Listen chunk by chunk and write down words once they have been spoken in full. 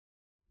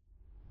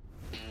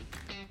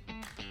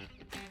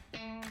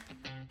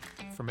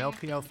from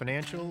LPL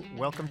Financial.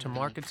 Welcome to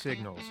Market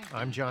Signals.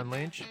 I'm John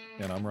Lynch.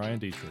 And I'm Ryan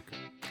Dietrich.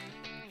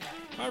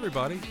 Hi,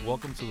 everybody.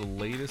 Welcome to the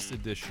latest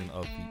edition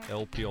of the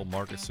LPL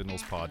Market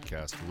Signals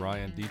podcast.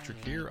 Ryan Dietrich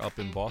here up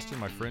in Boston.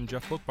 My friend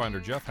Jeff Bookbinder.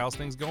 Jeff, how's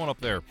things going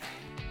up there?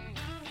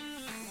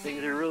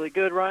 Things are really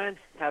good, Ryan.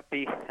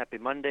 Happy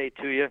Monday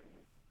to you.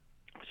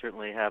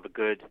 Certainly have a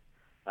good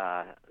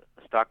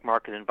stock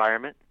market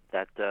environment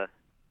that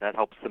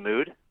helps the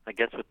mood. I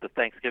guess with the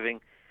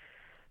Thanksgiving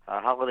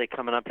holiday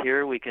coming up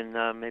here, we can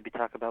maybe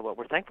talk about what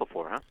we're thankful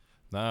for, huh?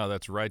 No,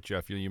 that's right,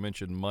 Jeff. You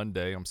mentioned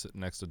Monday. I'm sitting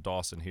next to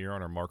Dawson here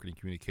on our marketing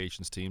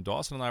communications team.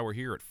 Dawson and I were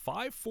here at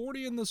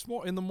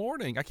 5:40 in the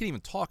morning. I can't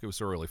even talk. It was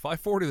so early.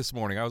 5:40 this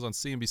morning. I was on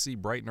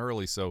CNBC bright and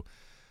early. So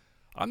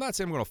I'm not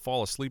saying I'm going to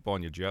fall asleep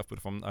on you, Jeff, but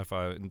if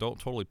I don't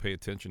totally pay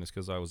attention, it's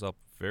because I was up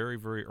very,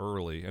 very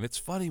early. And it's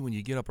funny when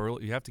you get up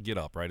early. You have to get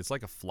up, right? It's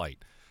like a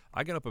flight.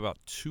 I got up about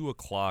 2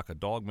 o'clock. A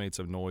dog made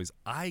some noise.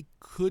 I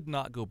could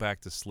not go back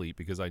to sleep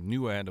because I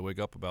knew I had to wake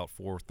up about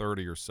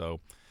 4:30 or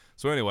so.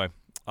 So anyway,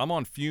 I'm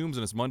on fumes,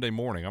 and it's Monday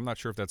morning. I'm not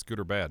sure if that's good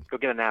or bad. Go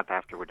get a nap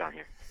after we're done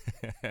here.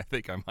 I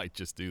think I might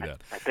just do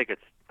that. I think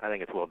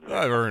it's well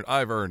deserved.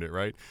 I've earned it,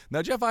 right?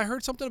 Now, Jeff, I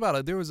heard something about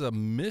it. There was a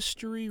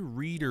mystery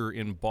reader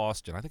in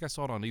Boston. I think I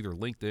saw it on either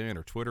LinkedIn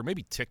or Twitter,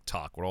 maybe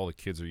TikTok, what all the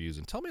kids are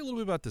using. Tell me a little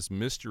bit about this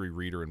mystery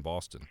reader in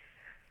Boston.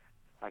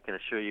 I can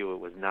assure you it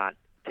was not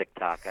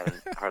TikTok. I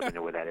hardly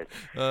know where that is.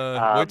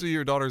 Wait till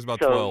your daughter's about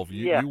 12.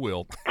 You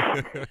will.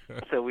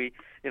 So we,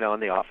 in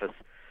the office,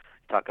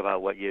 talk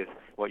about what you've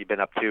been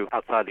up to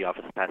outside the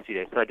office the past few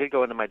days. So I did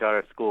go into my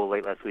daughter's school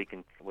late last week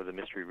and with a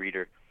mystery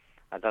reader.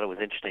 I thought it was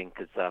interesting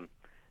because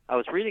I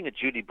was reading a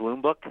Judy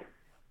Blume book.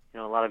 A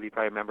lot of you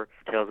probably remember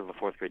Tales of a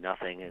Fourth Grade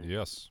Nothing. And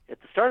yes.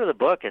 At the start of the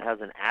book, it has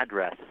an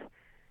address,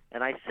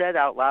 and I said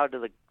out loud to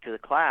the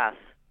class,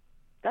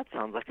 "That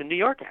sounds like a New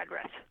York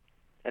address."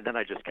 And then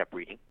I just kept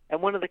reading.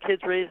 And one of the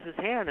kids raised his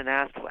hand and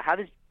asked, "How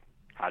did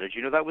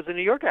you know that was a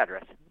New York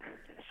address?"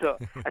 So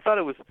I thought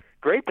it was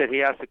great that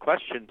he asked the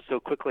question so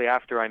quickly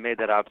after I made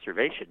that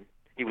observation.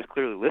 He was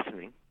clearly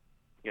listening.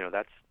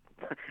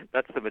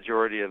 That's the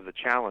majority of the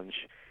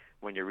challenge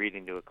when you're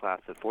reading to a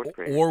class of fourth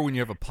grade. Or when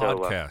you have a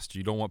podcast.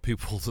 You don't want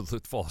people to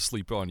fall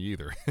asleep on you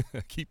either.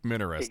 Keep them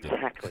interested.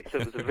 Exactly. So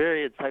it was a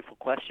very insightful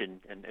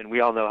question. And we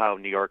all know how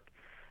New York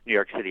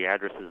City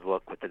addresses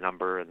look with the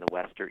number and the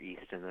west or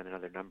east and then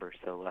another number.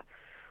 So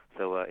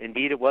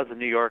indeed, it was a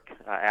New York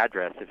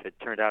address. If it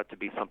turned out to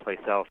be someplace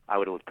else, I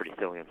would have looked pretty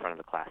silly in front of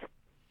the class.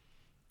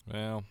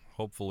 Well,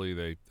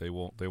 hopefully they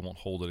won't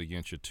hold it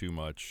against you too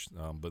much.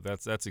 But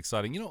that's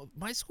exciting.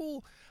 My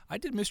school, I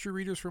did mystery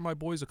readers for my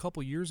boys a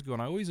couple years ago,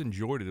 and I always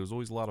enjoyed it. It was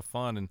always a lot of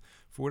fun. And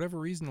for whatever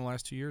reason, the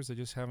last 2 years, they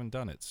just haven't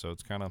done it. So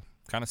it's kind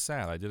of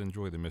sad. I did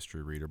enjoy the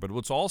mystery reader. But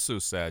what's also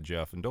sad,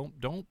 Jeff, and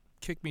don't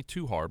kick me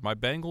too hard. My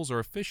Bengals are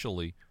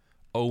officially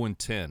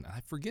 0-10.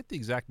 I forget the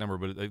exact number,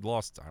 but they've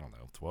lost,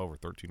 12 or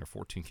 13 or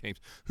 14 games.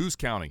 Who's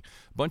counting?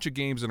 A bunch of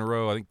games in a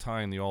row, I think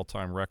tying the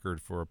all-time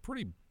record for a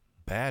pretty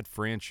bad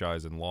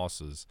franchise in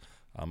losses,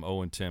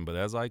 0-10. But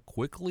as I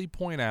quickly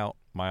point out,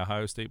 my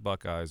Ohio State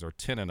Buckeyes are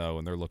 10-0,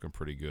 and they're looking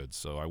pretty good.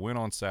 So I win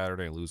on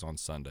Saturday and lose on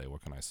Sunday.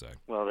 What can I say?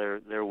 Well,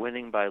 they're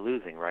winning by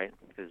losing, right?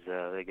 Because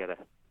they're going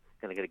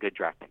to get a good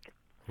draft pick.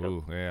 So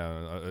ooh,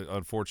 yeah.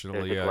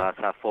 Unfortunately, there's a glass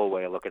half full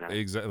way of looking at it.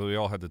 Exactly. We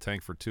all had to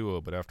tank for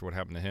Tua, but after what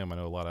happened to him, I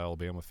know a lot of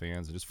Alabama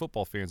fans and just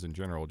football fans in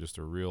general, just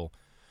a real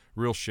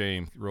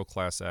shame, real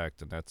class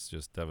act, and that's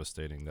just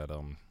devastating. That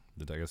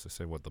I guess I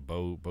say what the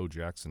Bo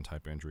Jackson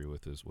type injury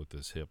with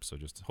his hip. So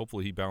just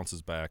hopefully he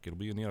bounces back. It'll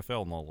be in the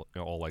NFL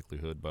in all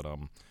likelihood, but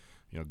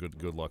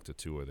good luck to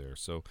Tua there.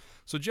 So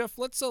Jeff,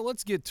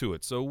 let's get to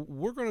it. So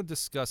we're going to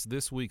discuss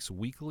this week's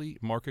weekly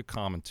market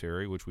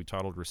commentary, which we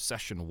titled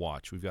Recession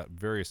Watch. We've got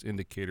various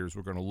indicators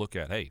we're going to look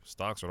at. Hey,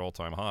 stocks are at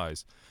all-time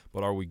highs,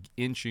 but are we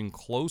inching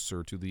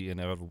closer to the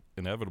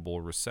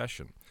inevitable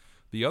recession?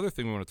 The other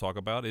thing we want to talk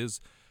about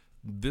is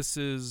let's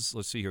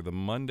see here, the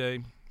Monday.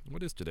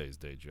 What is today's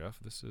day, Jeff?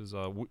 This is,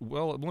 let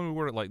me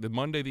word it like the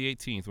Monday the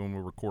 18th when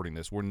we're recording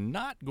this. We're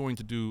not going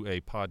to do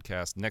a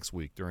podcast next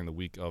week during the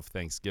week of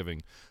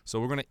Thanksgiving. So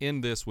we're going to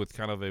end this with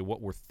kind of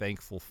what we're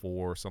thankful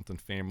for, something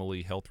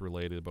family,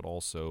 health-related, but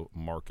also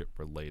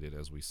market-related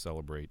as we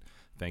celebrate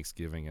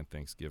Thanksgiving and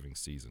Thanksgiving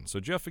season. So,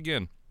 Jeff,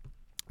 again,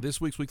 this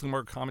week's weekly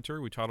market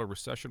commentary we titled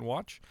Recession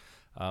Watch.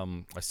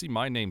 I see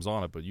my name's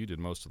on it, but you did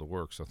most of the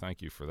work, so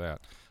thank you for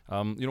that.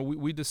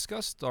 We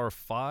discussed our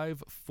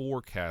 5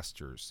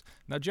 forecasters.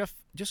 Now, Jeff,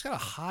 just kind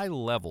of high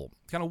level,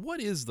 kind of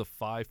what is the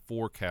 5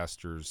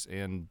 forecasters?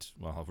 And,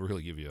 well, I'll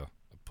really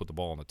put the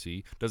ball on the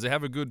tee. Does it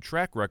have a good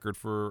track record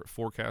for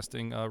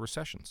forecasting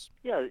recessions?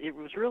 Yeah, it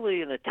was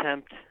really an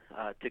attempt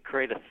to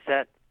create a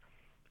set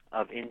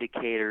of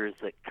indicators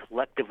that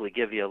collectively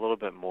give you a little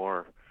bit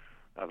more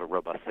of a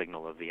robust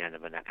signal of the end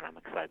of an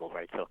economic cycle,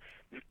 right? So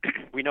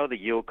we know the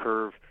yield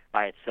curve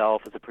by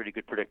itself is a pretty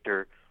good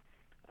predictor.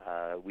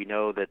 We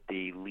know that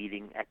the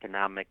leading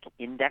economic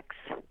index,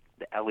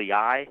 the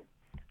LEI,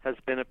 has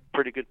been a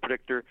pretty good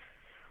predictor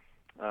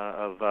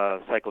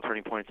of cycle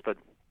turning points. But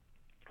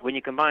when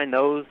you combine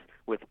those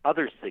with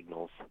other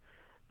signals,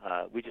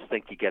 We just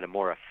think you get a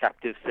more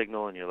effective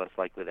signal, and you're less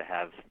likely to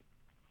have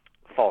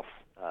false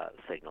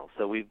signals.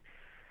 So we've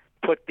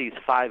put these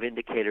 5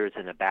 indicators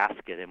in a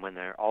basket, and when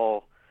they're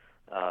all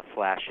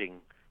flashing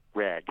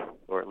red,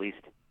 or at least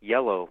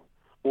yellow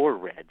or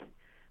red,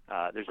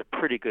 there's a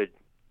pretty good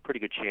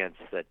chance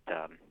that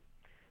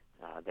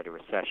that a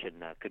recession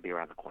could be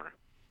around the corner.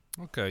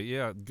 Okay,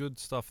 yeah, good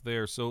stuff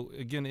there. So,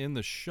 again, in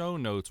the show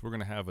notes, we're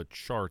going to have a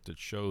chart that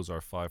shows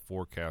our 5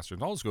 forecasters.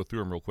 And I'll just go through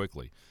them real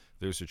quickly.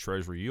 There's the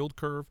Treasury yield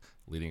curve,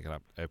 leading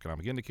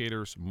economic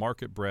indicators,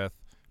 market breadth,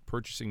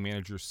 purchasing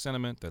manager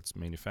sentiment, that's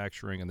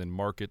manufacturing, and then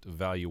market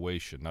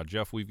valuation. Now,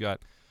 Jeff, we've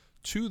got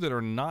 2 that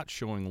are not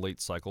showing late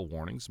cycle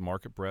warnings,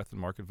 market breadth and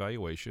market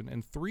valuation,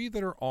 and 3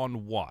 that are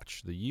on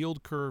watch, the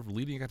yield curve,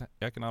 leading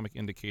economic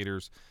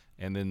indicators,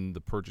 and then the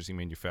purchasing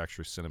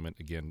manufacturer sentiment,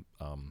 again,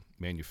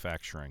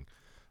 manufacturing.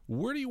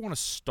 Where do you want to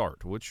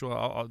start? Which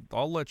I'll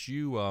let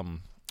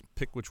you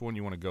pick which one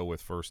you want to go with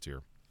first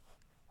here.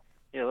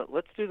 Yeah,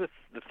 let's do the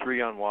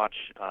 3 on watch.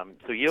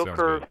 So yield Sounds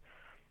curve, good.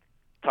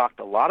 talked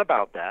a lot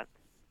about that,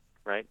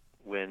 right?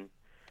 When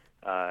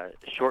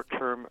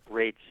short-term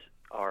rates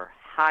are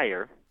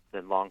higher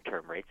than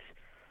long-term rates,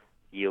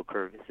 yield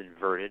curve is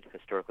inverted.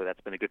 Historically,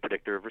 that's been a good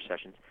predictor of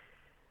recessions.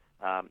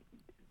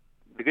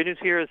 The good news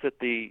here is that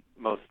the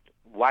most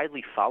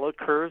widely followed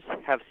curves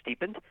have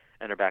steepened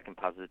and are back in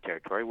positive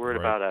territory. We're at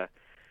about a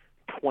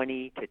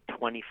 20 to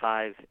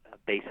 25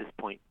 basis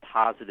point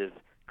positive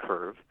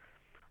curve,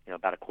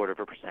 about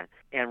 0.25%.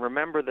 And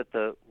remember that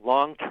the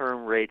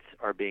long-term rates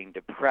are being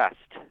depressed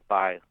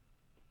by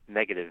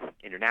negative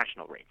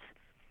international rates.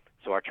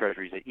 So our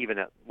treasuries, even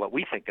at what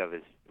we think of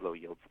as low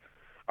yields,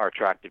 are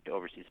attractive to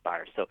overseas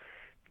buyers. So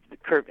the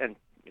curve and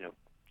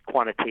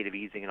quantitative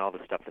easing and all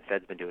the stuff the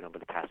Fed's been doing over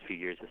the past few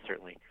years has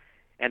certainly,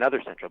 and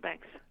other central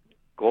banks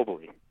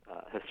globally,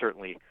 has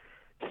certainly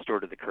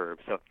distorted the curve.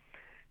 So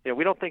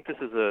we don't think this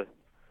is a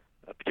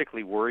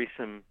particularly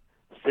worrisome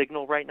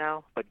signal right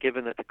now, but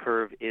given that the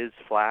curve is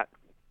flat,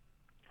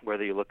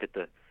 whether you look at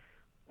the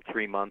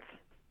 3-month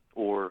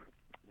or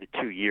the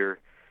 2-year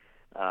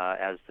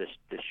as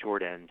the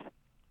short end,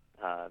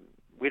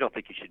 we don't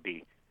think you should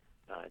be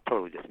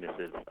totally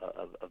dismissive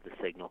of the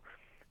signal.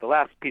 The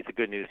last piece of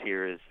good news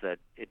here is that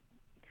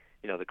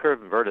the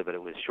curve inverted, but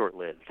it was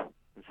short-lived.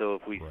 And so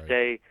if we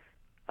stay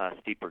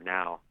steeper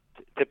now,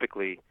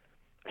 typically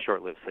a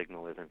short-lived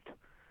signal isn't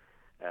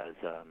as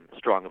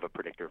strong of a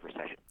predictor of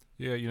recession.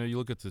 Yeah, you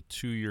look at the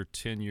 2-year,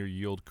 10-year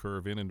yield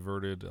curve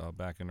inverted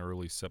back in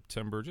early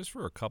September, just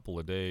for a couple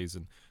of days,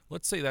 and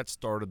let's say that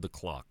started the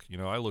clock.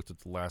 I looked at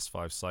the last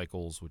 5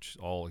 cycles, which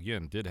all,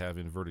 again, did have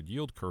inverted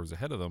yield curves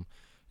ahead of them.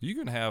 You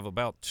can have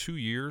about 2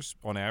 years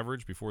on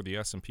average before the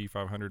S&P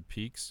 500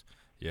 peaks.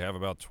 You have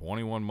about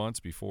 21 months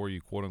before you,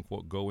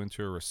 quote-unquote, go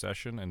into a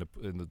recession. And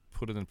to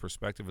put it in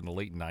perspective, in the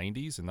late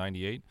 90s, in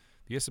 98,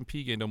 the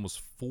S&P gained almost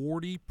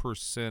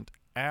 40%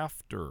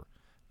 after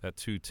that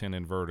 2-10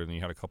 inverted, and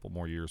you had a couple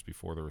more years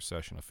before the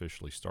recession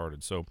officially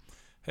started. So,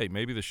 hey,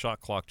 maybe the shot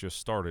clock just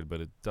started,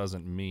 but it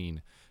doesn't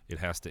mean it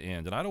has to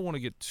end. And I don't want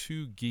to get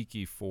too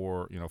geeky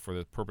for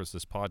the purpose of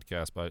this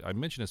podcast, but I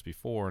mentioned this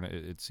before, and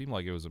it seemed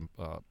like it was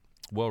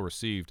well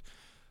received.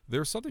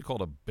 There's something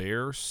called a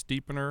bear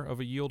steepener of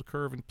a yield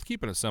curve, and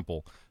keeping it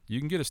simple, you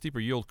can get a steeper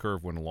yield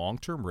curve when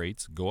long-term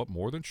rates go up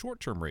more than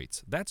short-term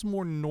rates. That's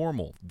more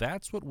normal.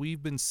 That's what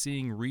we've been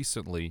seeing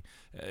recently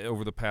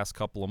over the past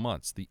couple of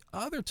months. The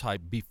other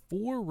type,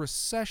 before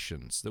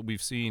recessions that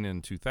we've seen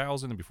in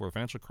 2000 and before the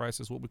financial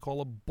crisis, what we call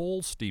a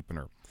bull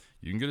steepener.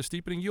 You can get a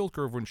steepening yield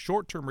curve when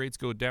short-term rates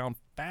go down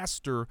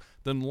faster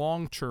than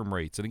long-term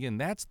rates. And again,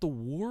 that's the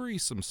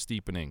worrisome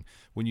steepening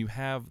when you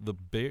have the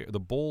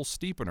bull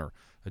steepener.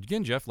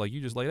 Again, Jeff, like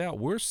you just laid out,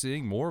 we're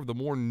seeing more of the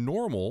more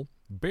normal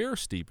bear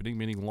steepening,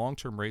 meaning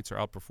long-term rates are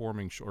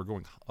outperforming or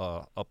going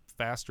up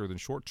faster than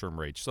short-term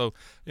rates. So,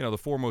 the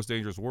 4 most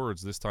dangerous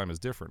words this time is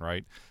different,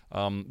 right?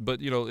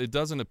 But it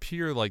doesn't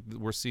appear like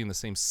we're seeing the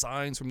same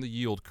signs from the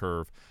yield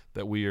curve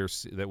that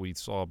we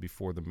saw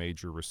before the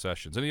major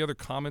recessions. Any other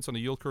comments on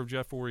the yield curve,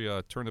 Jeff, before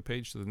we turn the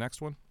page to the next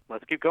one?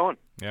 Let's keep going.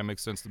 Yeah, it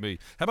makes sense to me.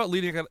 How about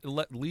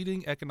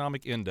leading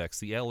economic index,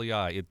 the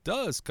LEI? It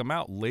does come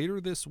out later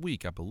this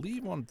week, I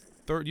believe on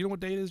Thursday. You know what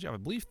day it is, Jeff? I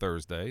believe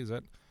Thursday. Is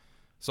that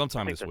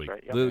sometime this week?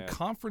 Right, yep. The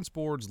Conference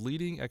Board's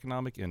leading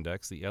economic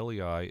index, the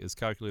LEI, is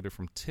calculated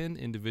from 10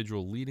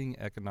 individual leading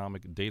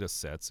economic data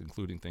sets,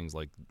 including things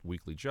like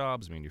weekly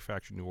jobs,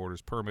 manufacturing new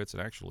orders, permits,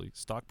 and actually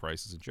stock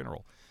prices in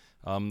general.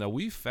 Now,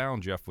 we've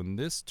found, Jeff, when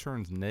this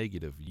turns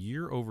negative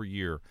year over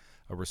year,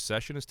 a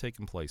recession has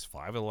taken place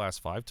 5 of the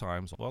last 5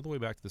 times, all the way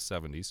back to the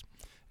 70s,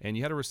 and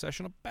you had a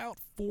recession about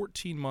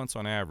 14 months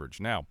on average.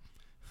 Now,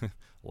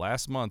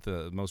 last month,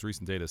 the most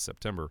recent data is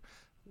September,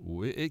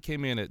 it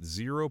came in at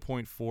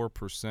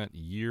 0.4%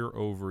 year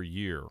over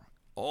year.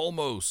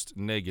 Almost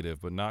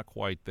negative, but not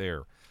quite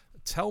there.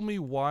 Tell me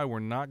why we're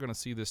not going to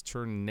see this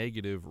turn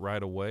negative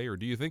right away, or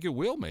do you think it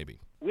will maybe?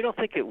 We don't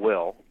think it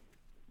will.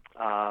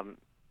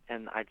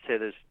 And I'd say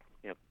there's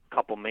a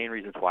couple main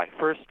reasons why.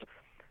 First,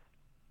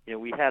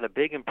 we had a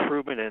big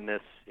improvement in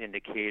this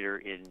indicator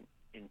in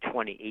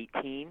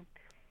 2018,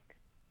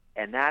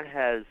 and that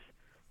has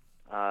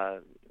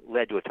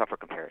led to a tougher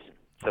comparison.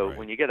 So Right.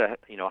 when you get a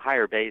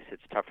higher base,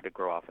 it's tougher to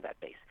grow off of that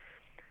base.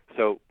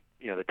 So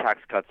the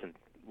tax cuts in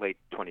late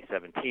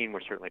 2017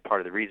 were certainly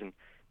part of the reason.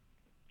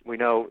 We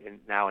know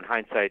now in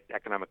hindsight,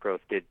 economic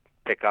growth did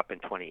pick up in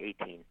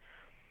 2018,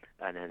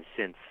 and then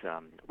since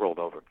rolled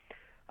over.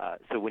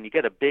 So when you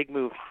get a big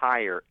move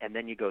higher and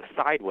then you go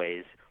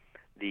sideways,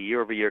 the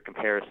year-over-year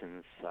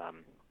comparisons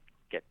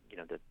get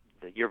the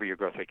year-over-year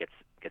growth rate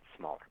gets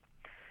smaller.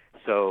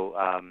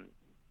 So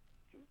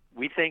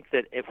we think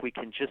that if we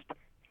can just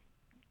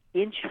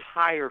inch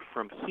higher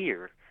from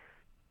here,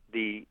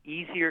 the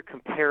easier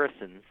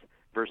comparisons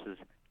versus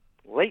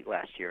late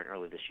last year and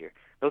early this year,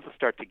 those will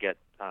start to get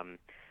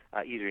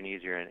easier and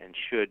easier and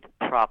should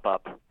prop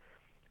up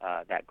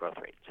that growth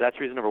rate. So that's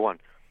reason number one.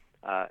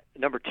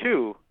 Number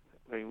two,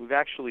 we've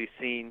actually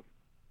seen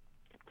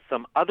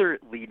some other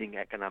leading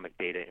economic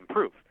data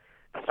improve.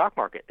 The stock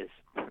market is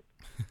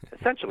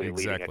essentially a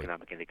leading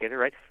economic indicator,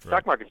 right?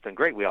 Stock market's done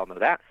great. We all know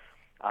that.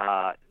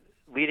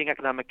 Leading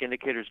economic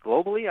indicators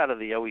globally out of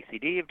the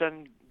OECD have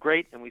done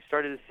great, and we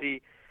started to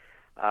see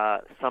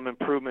some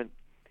improvement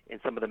in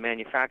some of the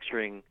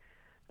manufacturing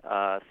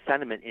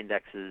sentiment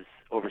indexes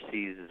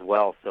overseas as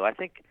well. So I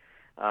think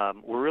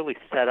we're really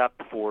set up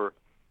for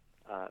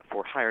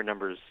higher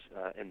numbers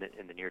in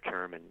the near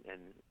term, and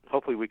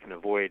hopefully we can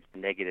avoid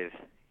negative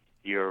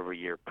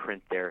year-over-year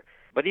print there.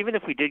 But even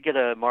if we did get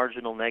a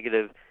marginal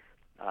negative,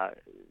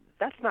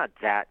 that's not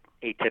that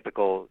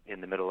atypical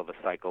in the middle of a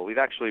cycle. We've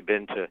actually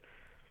been to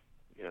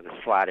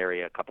this flat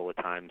area a couple of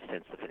times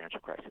since the financial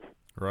crisis.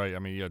 Right. I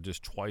mean,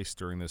 just twice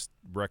during this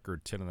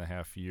record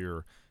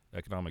 10.5-year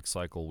economic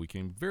cycle, we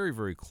came very,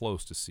 very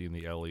close to seeing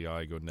the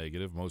LEI go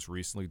negative, most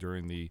recently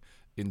during the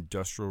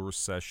industrial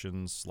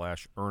recession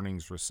 /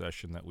 earnings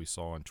recession that we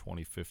saw in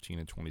 2015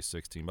 and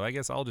 2016. But I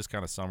guess I'll just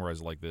kind of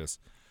summarize it like this.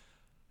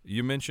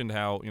 You mentioned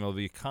how,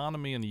 the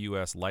economy in the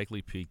U.S.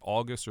 likely peaked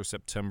August or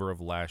September of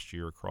last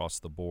year across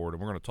the board. And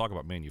we're going to talk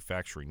about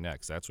manufacturing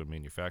next. That's when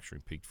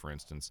manufacturing peaked, for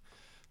instance.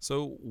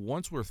 So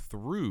once we're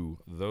through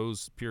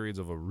those periods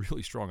of a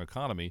really strong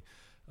economy,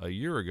 a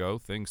year ago,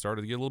 things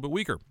started to get a little bit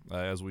weaker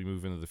as we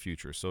move into the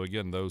future. So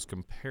again, those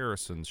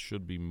comparisons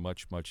should be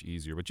much, much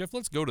easier. But Jeff,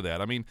 let's go to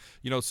that. I mean,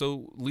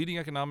 so leading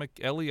economic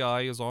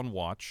LEI is on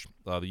watch.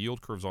 The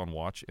yield curve's on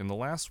watch. And the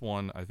last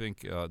one, I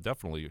think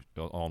definitely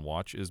on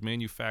watch, is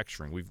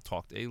manufacturing. We've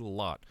talked a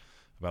lot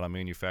about how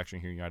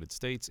manufacturing here in the United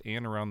States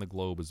and around the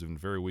globe has been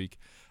very weak.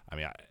 I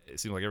mean,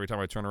 it seems like every time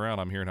I turn around,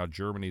 I'm hearing how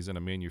Germany's in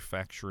a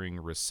manufacturing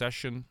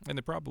recession, and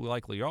they probably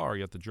likely are,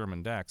 yet the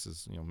German DAX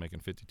is making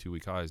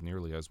 52-week highs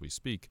nearly as we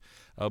speak.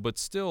 But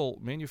still,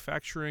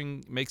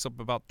 manufacturing makes up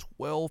about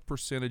 12%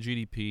 of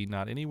GDP,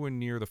 not anywhere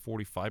near the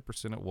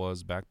 45% it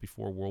was back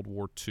before World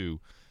War II.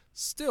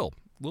 Still,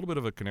 a little bit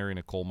of a canary in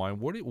a coal mine.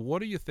 What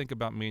do you think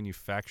about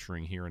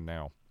manufacturing here and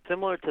now?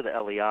 Similar to the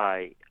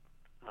LEI,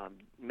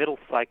 middle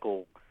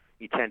cycle,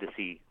 you tend to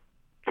see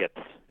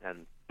dips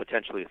and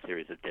potentially a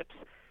series of dips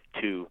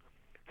to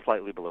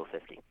slightly below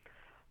 50.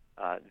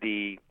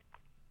 The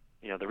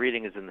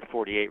reading is in the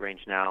 48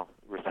 range now.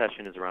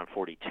 Recession is around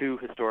 42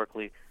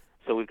 historically,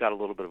 so we've got a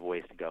little bit of a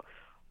ways to go.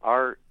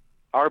 Our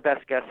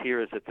best guess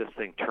here is that this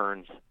thing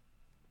turns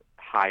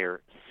higher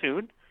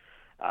soon.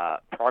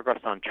 Progress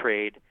on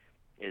trade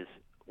is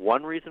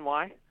one reason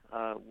why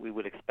we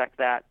would expect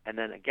that, and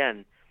then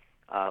again,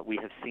 we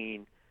have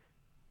seen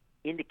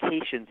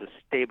indications of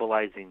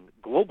stabilizing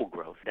global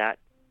growth. That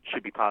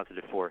should be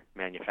positive for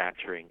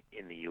manufacturing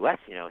in the U.S.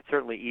 It's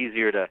certainly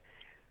easier to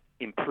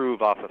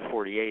improve off of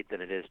 48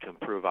 than it is to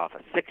improve off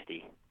of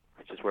 60,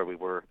 which is where we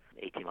were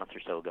 18 months or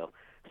so ago.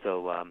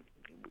 So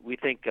we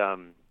think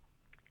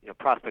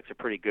prospects are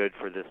pretty good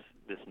for this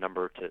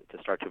number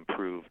to start to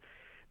improve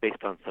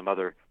based on some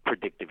other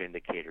predictive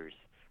indicators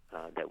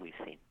that we've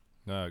seen.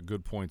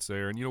 Good points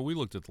there. And, we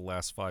looked at the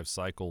last 5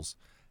 cycles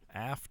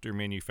after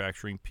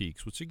manufacturing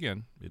peaks, which,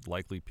 again, it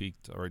likely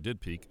peaked, or it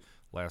did peak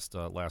last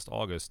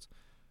August.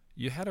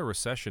 You had a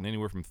recession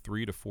anywhere from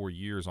 3 to 4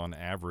 years on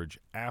average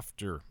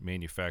after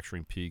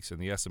manufacturing peaks,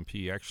 and the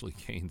S&P actually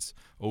gains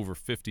over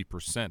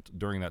 50%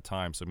 during that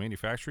time. So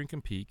manufacturing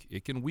can peak.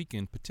 It can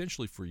weaken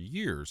potentially for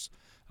years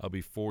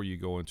before you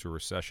go into a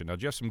recession. Now,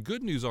 Jeff, some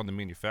good news on the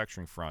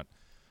manufacturing front,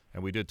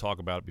 and we did talk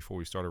about it before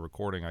we started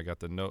recording. I got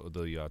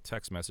the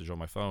text message on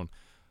my phone.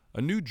 A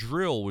new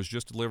drill was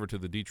just delivered to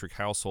the Dietrich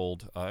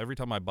household. Every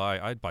time I'd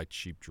buy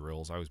cheap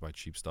drills. I always buy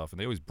cheap stuff, and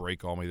they always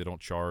break on me. They don't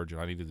charge,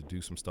 and I needed to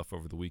do some stuff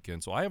over the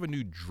weekend. So I have a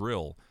new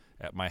drill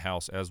at my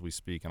house as we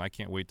speak, and I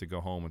can't wait to go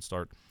home and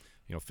start,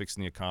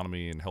 fixing the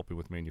economy and helping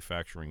with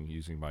manufacturing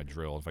using my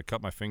drill. If I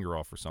cut my finger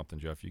off or something,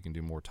 Jeff, you can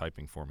do more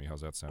typing for me.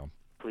 How's that sound?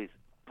 Please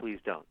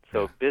don't.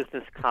 So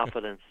business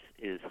confidence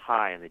is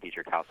high in the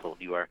Dietrich household.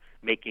 You are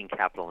making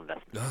capital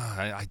investments.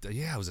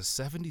 It was a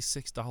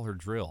 $76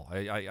 drill.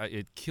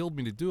 It killed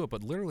me to do it,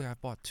 but literally I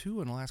bought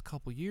 2 in the last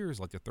couple of years,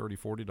 like the $30,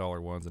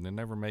 $40 ones, and they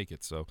never make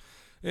it. So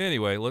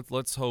Anyway,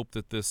 let's hope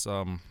that this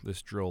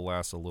drill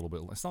lasts a little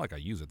bit. It's not like I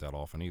use it that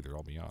often either.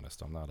 I'll be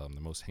honest. I'm not the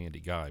most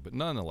handy guy, but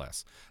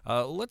nonetheless,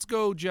 let's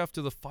go, Jeff,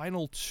 to the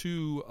final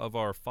two of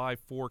our 5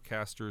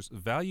 forecasters: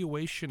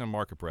 valuation and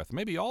market breadth.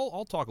 Maybe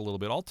I'll talk a little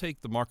bit. I'll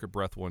take the market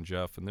breadth one,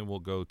 Jeff, and then we'll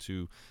go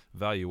to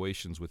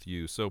valuations with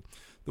you. So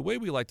the way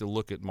we like to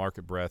look at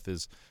market breadth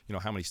is,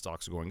 how many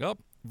stocks are going up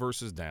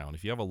versus down.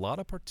 If you have a lot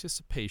of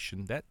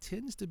participation, that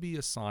tends to be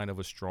a sign of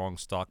a strong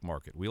stock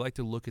market. We like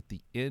to look at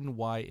the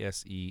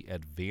NYSE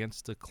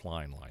Advanced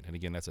Decline line. And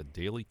again, that's a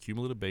daily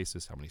cumulative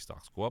basis, how many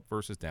stocks go up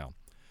versus down.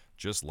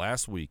 Just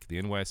last week,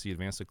 the NYSE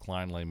Advanced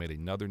Decline line made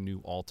another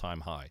new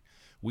all-time high.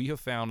 We have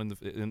found,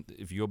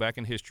 if you go back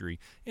in history,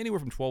 anywhere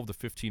from 12 to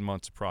 15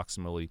 months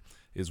approximately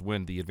is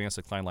when the Advanced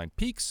Decline line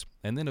peaks,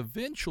 and then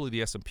eventually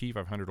the S&P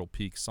 500 will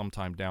peak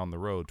sometime down the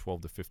road,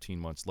 12 to 15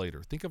 months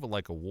later. Think of it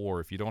like a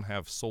war. If you don't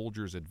have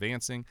soldiers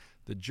advancing,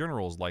 the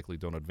generals likely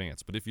don't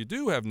advance. But if you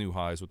do have new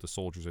highs with the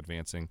soldiers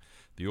advancing,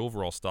 the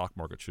overall stock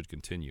market should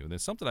continue. And then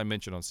something I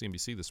mentioned on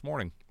CNBC this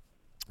morning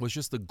was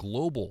just the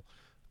global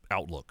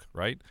outlook,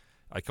 right?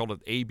 I called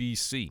it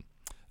ABC.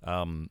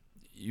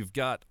 You've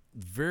got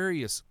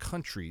various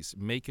countries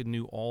making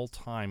new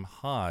all-time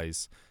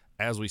highs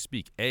as we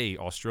speak. A,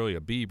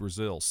 Australia; B,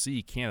 Brazil;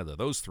 C, Canada.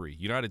 Those three.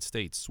 United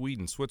States,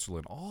 Sweden,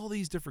 Switzerland. All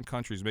these different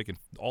countries making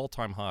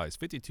all-time highs,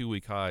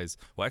 52-week highs.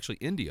 Well, actually,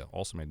 India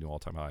also made a new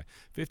all-time high.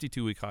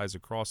 52-week highs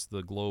across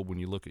the globe when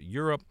you look at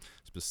Europe,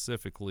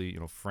 specifically,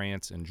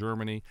 France and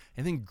Germany.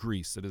 And then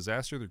Greece. The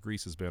disaster that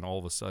Greece has been all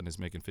of a sudden is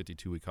making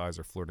 52-week highs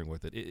or flirting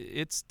with it.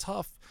 It's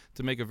tough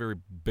to make a very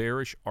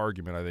bearish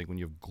argument, I think, when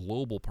you have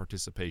global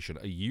participation.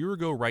 A year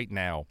ago right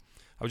now,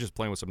 I was just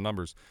playing with some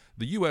numbers.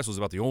 The U.S. was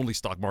about the only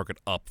stock market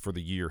up for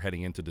the year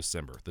heading into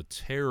December, the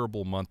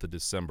terrible month of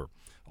December.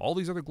 All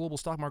these other global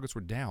stock markets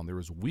were down. There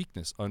was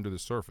weakness under the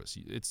surface.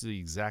 It's the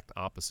exact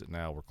opposite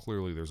now, where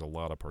clearly there's a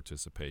lot of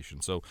participation.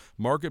 So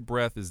market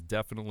breadth is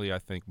definitely, I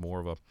think,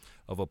 more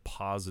of a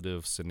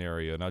positive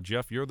scenario. Now,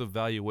 Jeff, you're the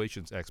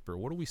valuations expert.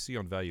 What do we see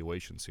on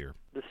valuations here?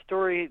 The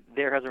story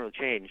there hasn't really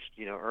changed.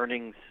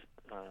 Earnings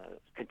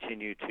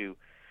continue to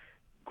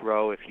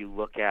grow if you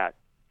look at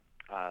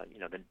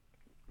the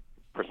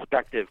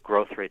prospective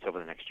growth rates over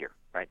the next year,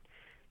 right?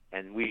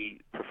 And we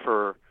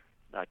prefer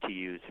to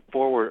use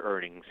forward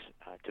earnings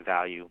to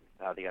value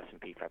the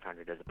S&P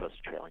 500 as opposed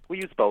to trailing. We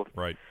use both,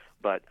 right?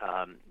 But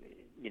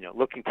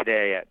looking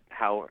today at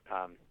how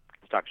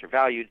stocks are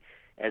valued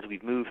as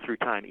we've moved through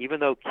time, even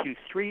though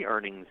Q3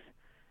 earnings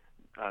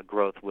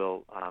growth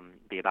will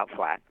be about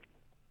flat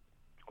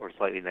or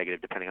slightly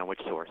negative depending on which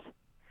source.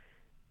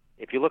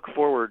 If you look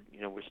forward,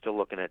 we're still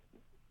looking at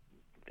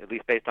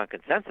least based on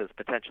consensus,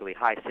 potentially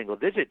high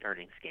single-digit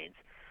earnings gains.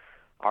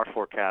 Our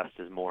forecast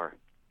is more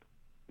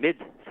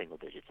mid-single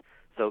digits.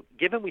 So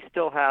given we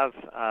still have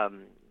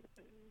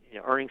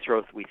earnings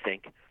growth, we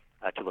think,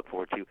 to look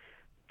forward to,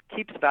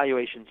 keeps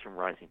valuations from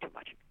rising too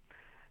much.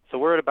 So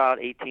we're at about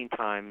 18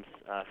 times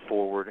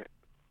forward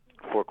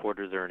 4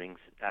 quarters earnings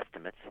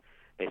estimates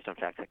based on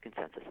FactSet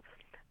consensus.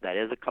 That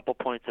is a couple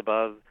points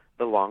above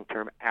the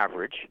long-term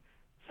average.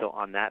 So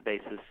on that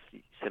basis,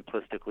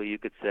 simplistically, you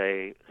could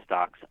say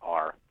stocks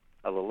are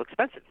a little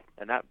expensive.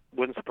 And that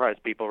wouldn't surprise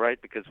people,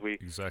 right? Because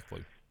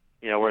Exactly.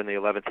 We're in the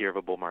 11th year of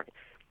a bull market.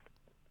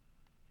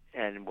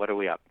 And what are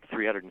we up?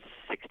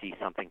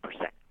 360-something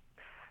percent.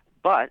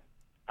 But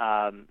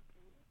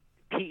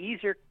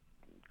PEs are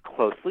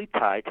closely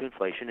tied to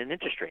inflation and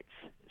interest rates.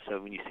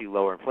 So when you see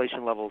lower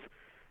inflation levels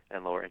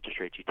and lower interest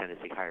rates, you tend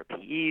to see higher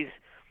PEs.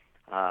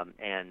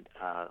 And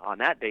on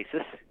that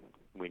basis,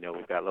 we know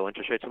we've got low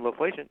interest rates and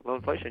low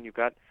inflation. You've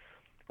got,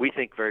 we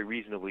think, very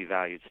reasonably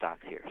valued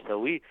stocks here. So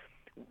we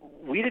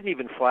didn't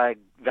even flag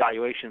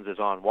valuations as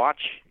on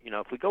watch.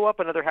 If we go up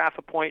another half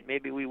a point,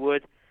 maybe we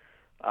would.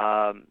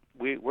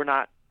 We're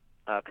not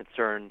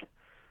concerned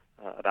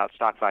about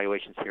stock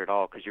valuations here at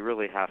all, because you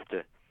really have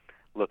to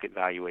look at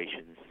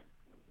valuations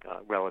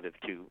relative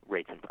to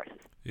rates and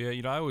prices. Yeah,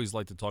 I always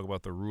like to talk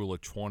about the rule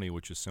of 20,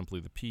 which is simply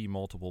the P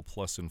multiple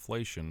plus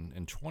inflation,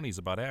 and 20 is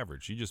about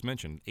average. You just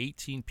mentioned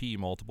 18 P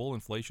multiple,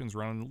 inflation's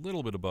around a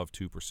little bit above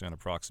 2%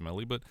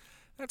 approximately, but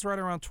that's right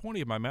around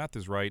 20 if my math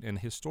is right, and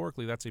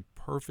historically that's a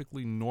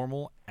perfectly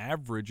normal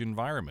average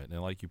environment.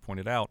 And like you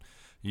pointed out,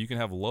 you can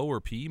have lower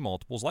PE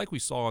multiples like we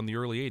saw in the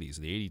early 80s.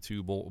 The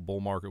 82 bull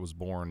market was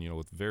born,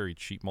 with very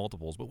cheap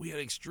multiples, but we had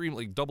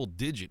extremely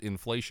double-digit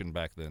inflation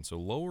back then. So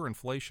lower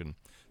inflation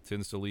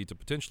tends to lead to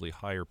potentially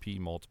higher PE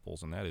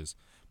multiples, and that is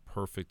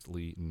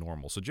perfectly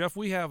normal. So Jeff,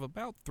 we have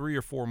about 3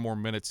 or 4 more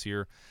minutes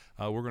here.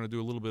 We're going to do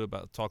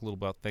talk a little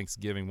about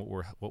Thanksgiving,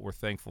 what we're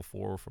thankful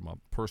for from a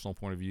personal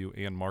point of view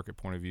and market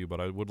point of view.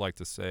 But I would like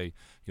to say,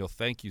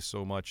 thank you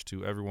so much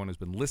to everyone who's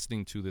been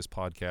listening to this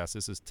podcast.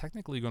 This is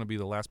technically going to be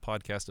the last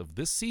podcast of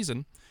this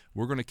season.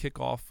 We're going to kick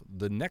off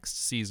the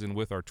next season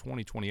with our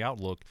 2020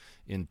 outlook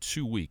in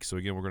 2 weeks. So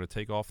again, we're going to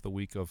take off the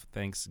week of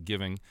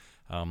Thanksgiving.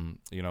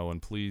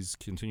 And please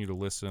continue to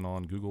listen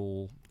on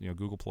Google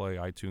Play,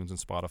 iTunes, and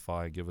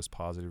Spotify. Give us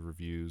positive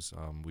reviews.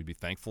 We'd be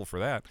thankful for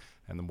that.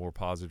 And the more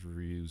positive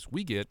reviews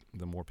we get,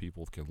 the more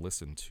people can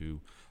listen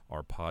to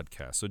our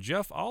podcast. So,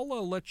 Jeff,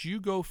 I'll let you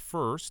go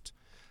first.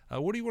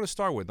 What do you want to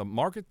start with? The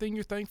market thing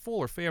you're thankful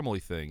or family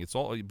thing? It's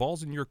all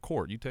ball's in your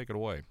court. You take it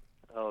away.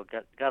 Oh,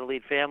 got to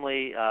lead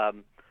family.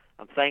 I'm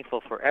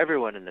thankful for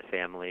everyone in the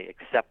family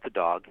except the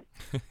dog.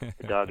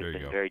 The dog has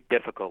been very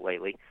difficult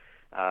lately.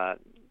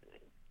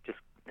 Just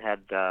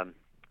had the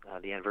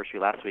anniversary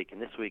last week,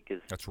 and this week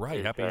is that's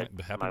right. Happy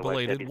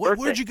belated.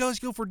 Where'd you guys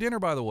go for dinner,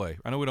 by the way?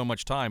 I know we don't have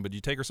much time, but you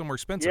take her somewhere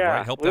expensive,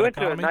 right? Help we that went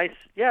economy?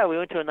 we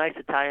went to a nice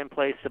Italian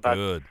place about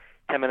Good.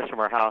 10 minutes from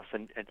our house,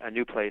 and a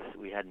new place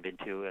we hadn't been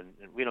to, and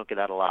we don't get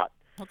out a lot.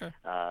 Okay.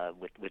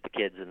 With the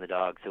kids and the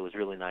dog, so it was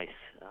really nice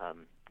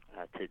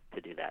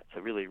to do that.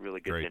 So really, really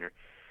good dinner.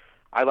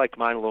 I liked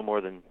mine a little more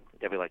than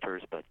Debbie liked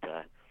hers, but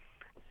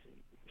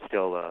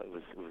still, it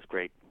was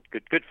great.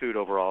 Good food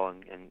overall,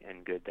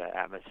 and good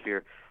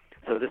atmosphere.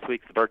 So this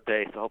week's the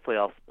birthday, so hopefully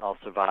I'll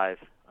survive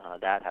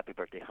that. Happy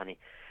birthday, honey.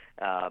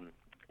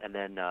 And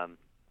then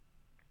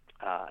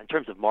in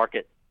terms of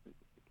market,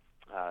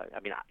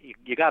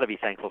 you got to be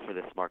thankful for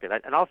this market.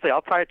 And I'll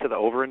tie it to the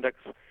over-index,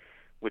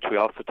 which we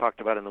also talked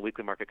about in the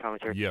weekly market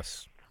commentary.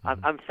 Yes.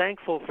 Mm-hmm. I'm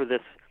thankful for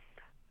this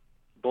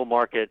bull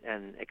market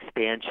and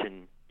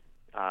expansion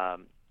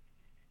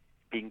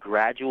being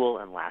gradual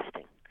and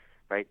lasting,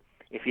 right?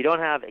 If you don't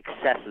have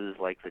excesses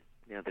like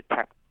the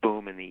tech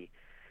boom in the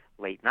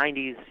late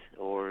 90s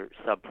or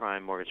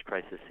subprime mortgage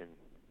crisis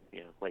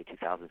in late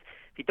 2000s,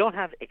 if you don't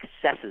have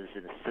excesses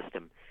in the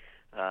system,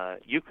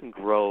 you can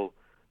grow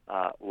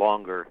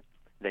longer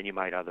than you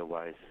might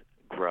otherwise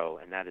grow,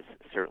 and that is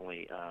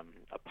certainly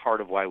a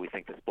part of why we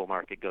think this bull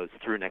market goes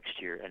through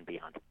next year and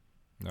beyond.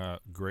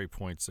 Great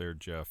points there,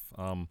 Jeff.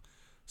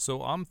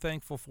 So I'm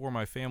thankful for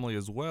my family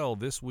as well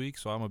this week.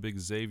 So I'm a big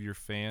Xavier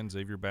fan.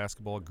 Xavier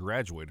basketball,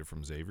 graduated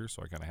from Xavier,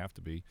 so I kind of have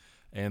to be.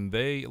 And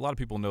a lot of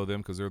people know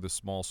them because they're the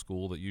small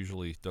school that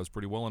usually does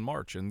pretty well in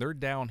March. And they're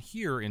down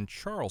here in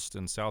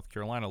Charleston, South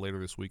Carolina, later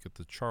this week at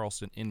the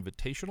Charleston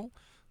Invitational.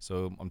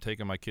 So I'm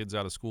taking my kids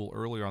out of school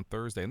earlier on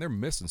Thursday, and they're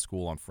missing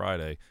school on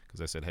Friday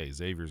because I said, hey,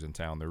 Xavier's in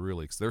town.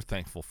 They're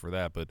thankful for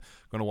that. But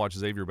I'm going to watch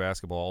Xavier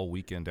basketball all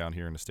weekend down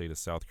here in the state of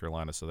South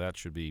Carolina. So that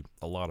should be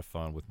a lot of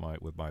fun with my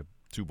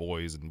two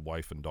boys and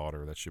wife and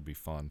daughter. That should be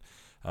fun.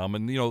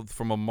 And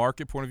from a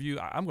market point of view,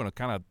 I'm going to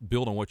kind of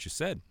build on what you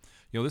said.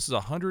 This is a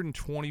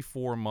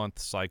 124-month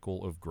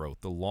cycle of growth,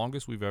 the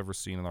longest we've ever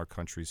seen in our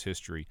country's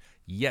history.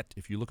 Yet,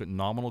 if you look at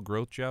nominal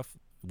growth, Jeff,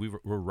 we're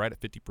right at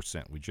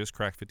 50%. We just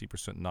cracked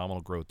 50%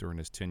 nominal growth during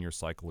this 10-year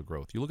cycle of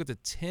growth. You look at the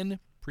 10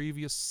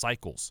 previous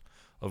cycles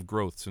of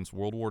growth since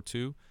World War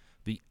II,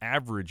 the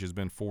average has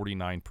been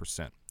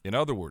 49%. In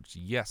other words,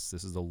 yes,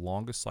 this is the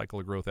longest cycle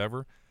of growth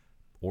ever,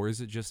 or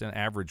is it just an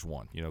average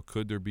one?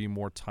 Could there be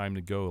more time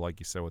to go, like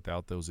you said,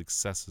 without those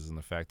excesses and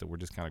the fact that we're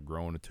just kind of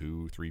growing at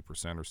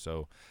 2-3% or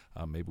so?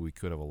 Maybe we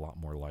could have a lot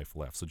more life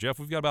left. So, Jeff,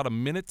 we've got about a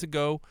minute to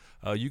go.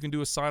 You can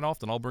do a sign-off,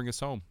 then I'll bring us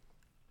home.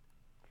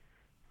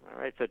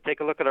 All right, so take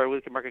a look at our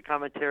weekly market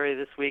commentary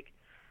this week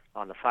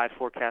on the 5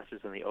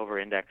 forecasters and the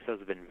over-index. Those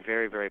have been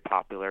very, very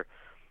popular.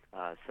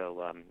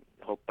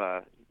 Hope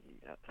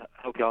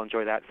y'all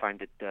enjoy that. Find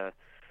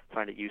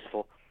it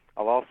useful.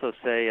 I'll also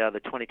say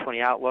the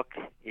 2020 outlook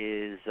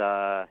is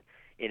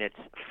in its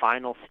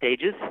final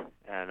stages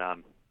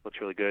and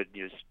looks really good.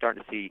 You're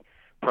starting to see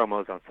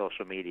promos on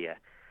social media,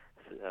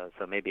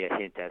 so maybe a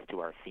hint as to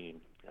our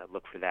theme.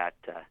 Look for that.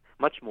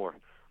 Much more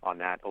on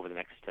that over the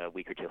next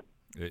week or two.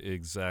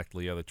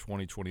 Exactly. Yeah, the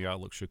 2020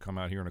 outlook should come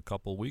out here in a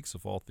couple of weeks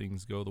if all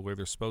things go the way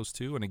they're supposed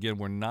to. And again,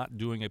 we're not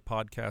doing a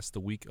podcast the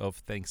week of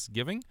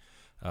Thanksgiving.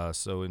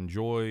 So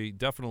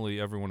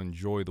definitely everyone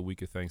enjoy the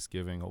week of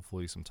Thanksgiving.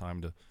 Hopefully some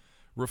time to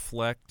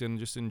reflect and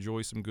just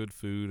enjoy some good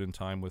food and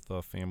time with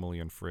family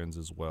and friends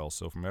as well.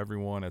 So from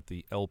everyone at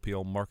the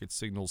LPL Market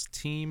Signals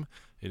team,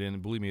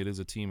 believe me, it is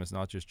a team. It's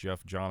not just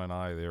Jeff, John, and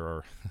I. There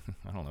are,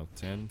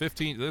 10,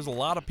 15. There's a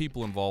lot of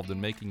people involved in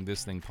making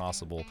this thing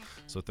possible.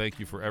 So thank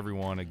you for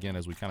everyone. Again,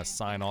 as we kind of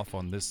sign off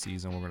on this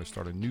season, we're going to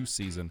start a new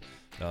season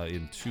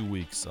in 2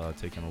 weeks,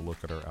 taking a look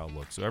at our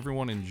outlook. So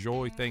everyone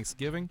enjoy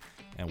Thanksgiving,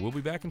 and we'll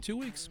be back in 2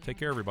 weeks. Take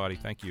care, everybody.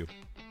 Thank you.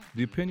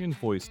 The opinions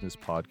voiced in this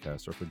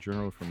podcast are for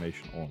general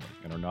information only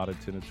and are not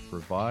intended to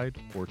provide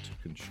or to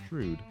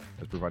construed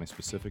as providing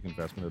specific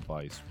investment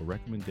advice or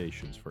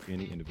recommendations for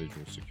any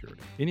individual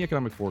security. Any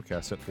economic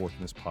forecast set forth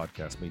in this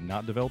podcast may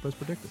not develop as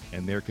predicted,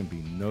 and there can be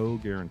no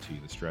guarantee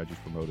the strategies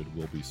promoted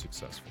will be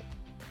successful.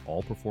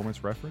 All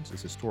performance reference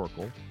is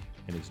historical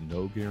and is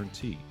no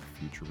guarantee of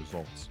future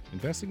results.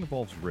 Investing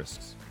involves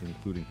risks,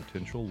 including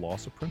potential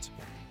loss of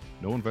principal.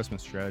 No investment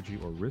strategy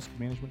or risk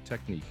management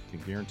technique can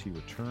guarantee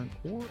return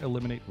or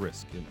eliminate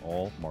risk in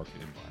all market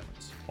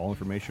environments. All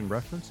information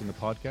referenced in the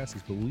podcast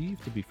is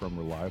believed to be from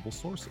reliable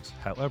sources.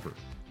 However,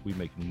 we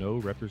make no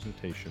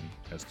representation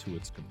as to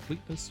its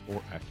completeness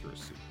or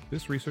accuracy.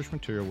 This research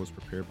material was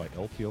prepared by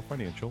LPL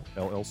Financial,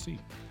 LLC,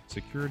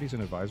 securities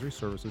and advisory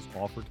services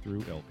offered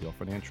through LPL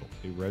Financial,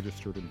 a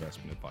registered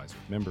investment advisor,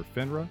 member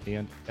FINRA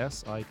and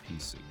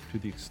SIPC. To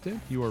the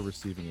extent you are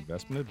receiving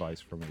investment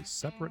advice from a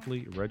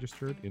separately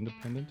registered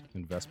independent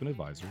investment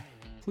advisor,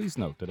 please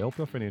note that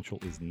LPL Financial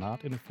is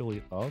not an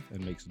affiliate of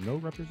and makes no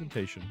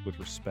representation with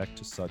respect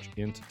to such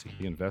entity.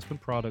 The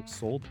investment products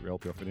sold through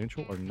LPL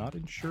Financial are not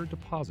insured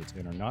deposits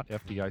and are not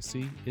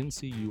FDIC,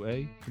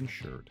 NCUA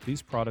insured.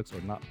 These products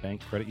are not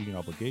bank credit union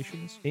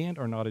obligations and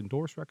are not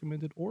endorsed,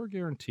 recommended, or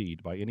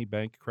guaranteed by any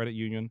bank, credit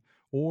union,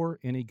 or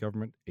any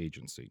government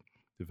agency.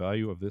 The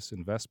value of this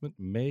investment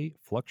may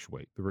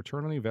fluctuate. The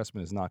return on the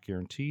investment is not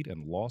guaranteed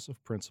and loss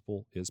of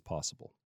principal is possible.